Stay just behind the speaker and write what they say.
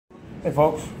Hey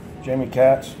folks, Jamie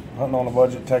Katz, Hunting on a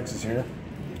Budget, Texas here.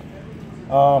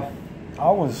 I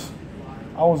was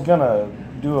gonna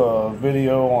do a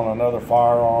video on another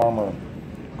firearm or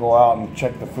go out and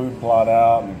check the food plot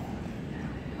out and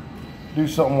do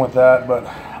something with that, but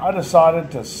I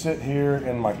decided to sit here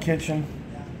in my kitchen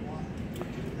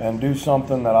and do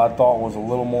something that I thought was a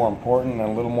little more important and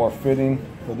a little more fitting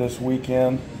for this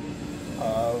weekend.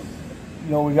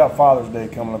 We got Father's Day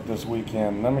coming up this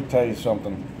weekend. Let me tell you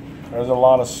something. There's a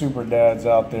lot of super dads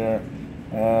out there,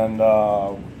 and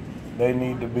they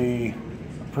need to be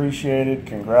appreciated,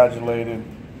 congratulated,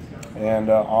 and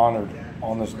honored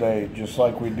on this day, just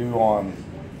like we do on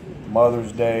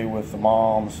Mother's Day with the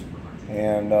moms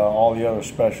and all the other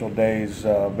special days,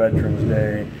 Veterans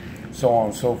Day, so on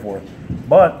and so forth.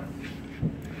 But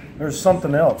there's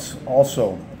something else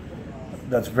also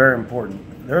that's very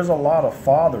important. There's a lot of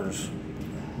fathers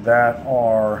that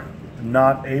are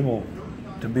not able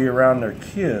to be around their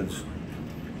kids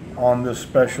on this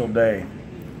special day,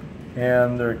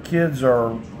 and their kids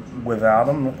are without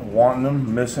them, wanting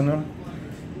them, missing them,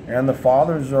 and the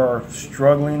fathers are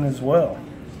struggling as well.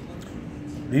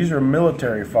 These are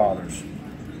military fathers.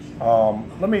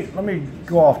 Let me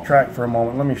go off track for a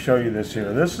moment. Let me show you this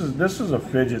here. This is a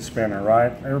fidget spinner,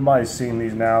 right? Everybody's seen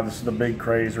these now. This is the big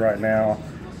craze right now.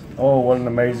 Oh, what an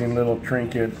amazing little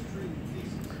trinket.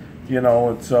 You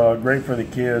know, it's great for the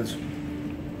kids.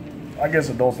 I guess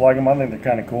adults like them. I think they're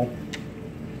kind of cool.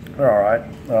 They're all right.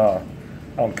 I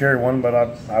don't carry one, but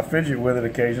I fidget with it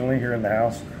occasionally here in the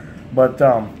house. But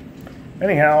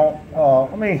anyhow,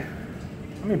 let me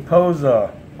pose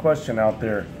a question out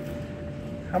there.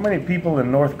 How many people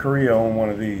in North Korea own one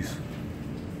of these?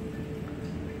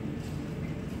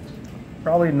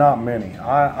 Probably not many.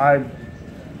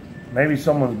 Maybe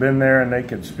someone's been there and they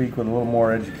could speak with a little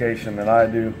more education than I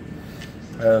do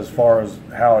as far as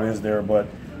how it is there, but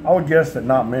I would guess that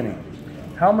not many.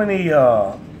 How many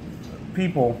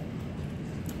people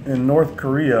in North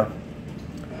Korea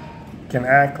can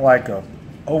act like a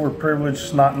overprivileged,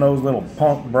 snot-nosed little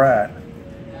punk brat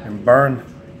and burn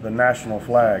the national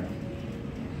flag?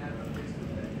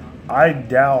 I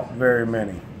doubt very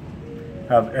many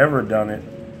have ever done it,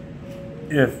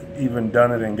 if even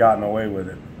done it and gotten away with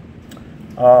it.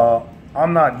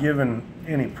 I'm not giving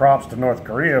any props to North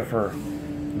Korea for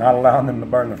not allowing them to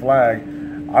burn the flag.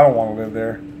 I don't want to live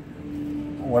there.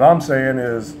 What I'm saying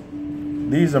is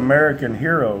these American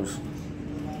heroes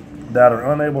that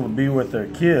are unable to be with their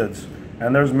kids,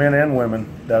 and there's men and women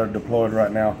that are deployed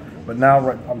right now, but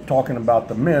now I'm talking about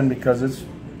the men because it's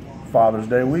Father's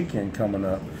Day weekend coming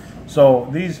up. So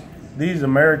these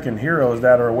American heroes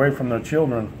that are away from their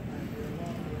children,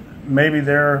 maybe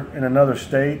they're in another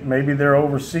state, maybe they're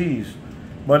overseas,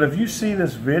 but if you see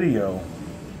this video,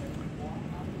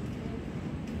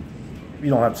 you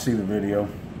don't have to see the video.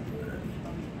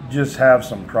 Just have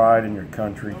some pride in your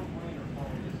country.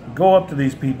 Go up to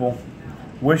these people,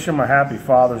 wish them a happy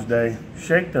Father's Day,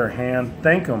 shake their hand,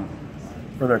 thank them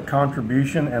for their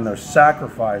contribution and their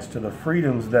sacrifice to the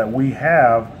freedoms that we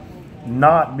have,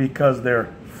 not because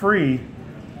they're free,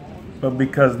 but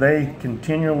because they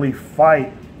continually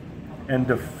fight and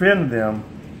defend them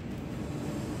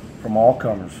from all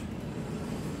comers.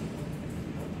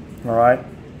 All right?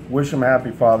 Wish them a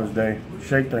happy Father's Day.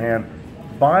 Shake their hand.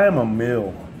 Buy them a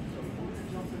meal,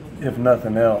 if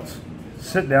nothing else.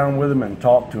 Sit down with them and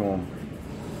talk to them.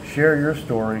 Share your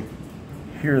story.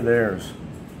 Hear theirs.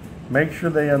 Make sure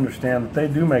they understand that they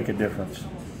do make a difference.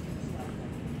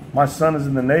 My son is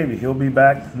in the Navy. He'll be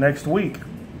back next week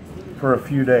for a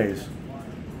few days.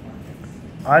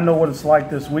 I know what it's like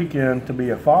this weekend to be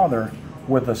a father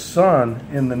with a son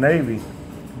in the Navy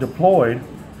deployed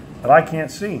that I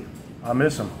can't see. I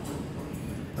miss him.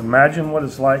 Imagine what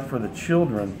it's like for the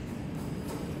children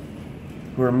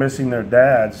who are missing their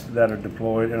dads that are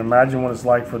deployed, and imagine what it's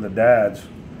like for the dads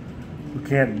who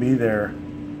can't be there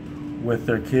with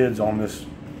their kids on this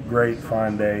great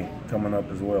fine day coming up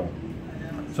as well.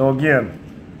 So again,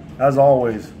 as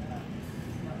always,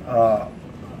 I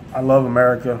love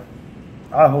America.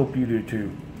 I hope you do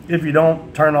too. If you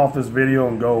don't, turn off this video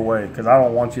and go away, because I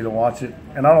don't want you to watch it,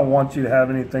 and I don't want you to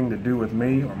have anything to do with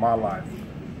me or my life.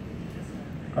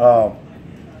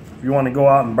 If you want to go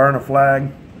out and burn a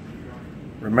flag,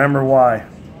 remember why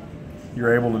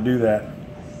you're able to do that.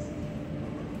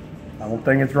 I don't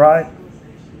think it's right,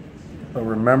 but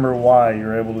remember why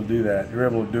you're able to do that. You're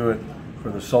able to do it for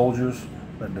the soldiers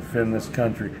that defend this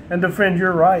country and defend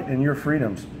your right and your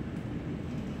freedoms.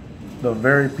 The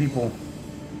very people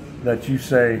that you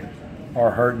say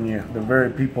are hurting you, the very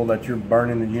people that you're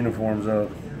burning the uniforms of.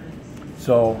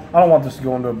 So I don't want this to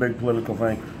go into a big political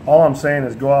thing. All I'm saying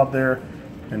is go out there,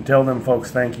 and tell them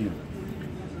folks thank you.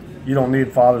 You don't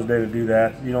need Father's Day to do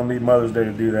that. You don't need Mother's Day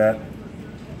to do that.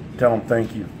 Tell them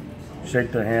thank you.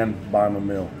 Shake their hand, buy them a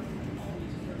meal.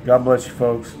 God bless you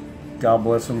folks. God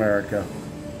bless America.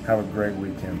 Have a great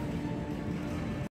weekend.